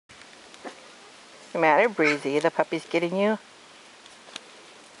What's the matter, Breezy? The puppy's getting you?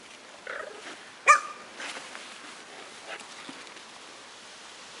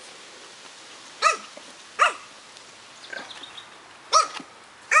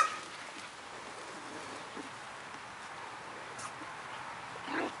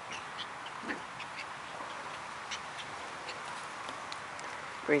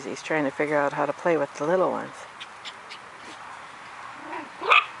 Breezy's trying to figure out how to play with the little ones.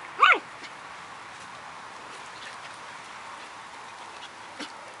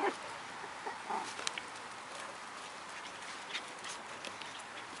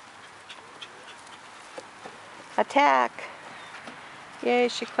 Attack! Yay,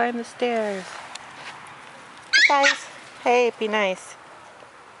 she climbed the stairs. Hey guys. Hey, be nice.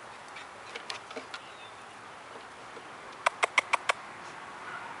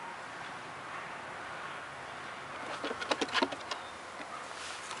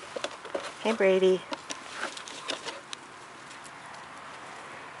 Hey, Brady.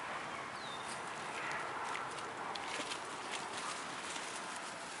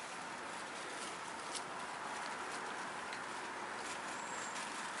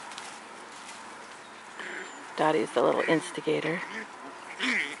 Dottie's the little instigator.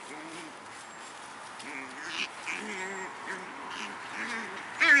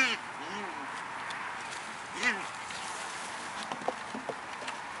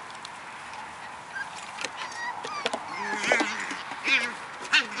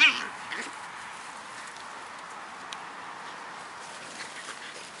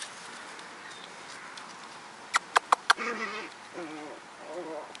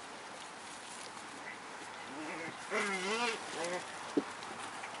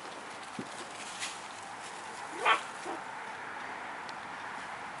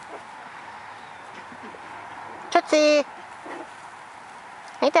 Tootsie!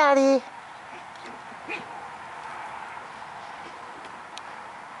 Hey, Daddy!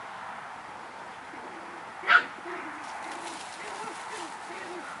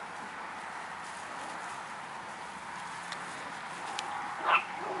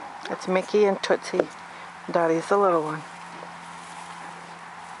 That's Mickey and Tootsie. Dottie's the little one.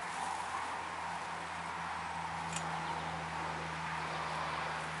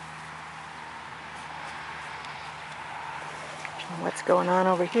 What's going on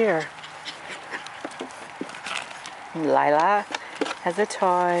over here? Lila has a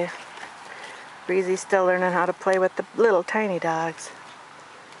toy. Breezy's still learning how to play with the little tiny dogs.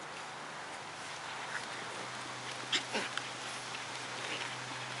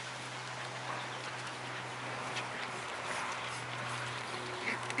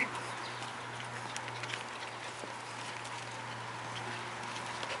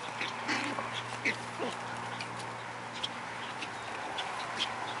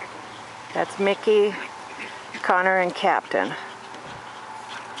 That's Mickey, Connor, and Captain.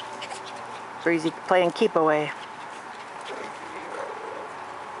 Breezy playing keep away.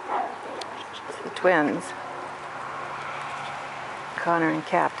 It's the twins, Connor and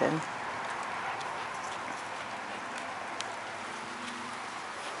Captain.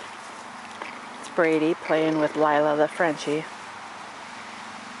 It's Brady playing with Lila the Frenchie.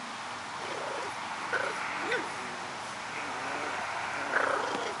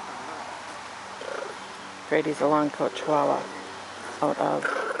 Brady's a long coat Chihuahua out of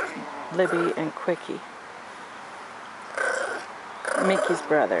Libby and Quickie. Mickey's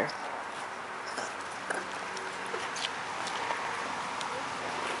brother.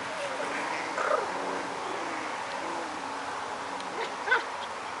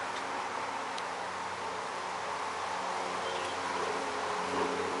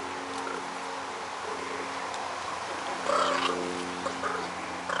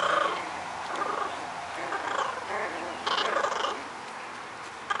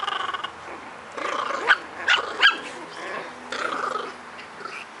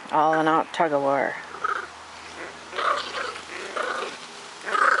 All in out tug of war.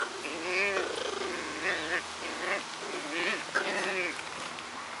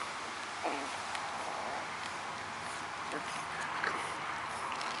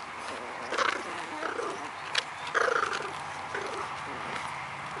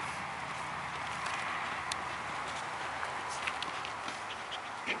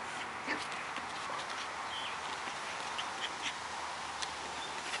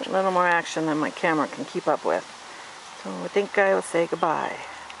 A little more action than my camera can keep up with. So I think I will say goodbye.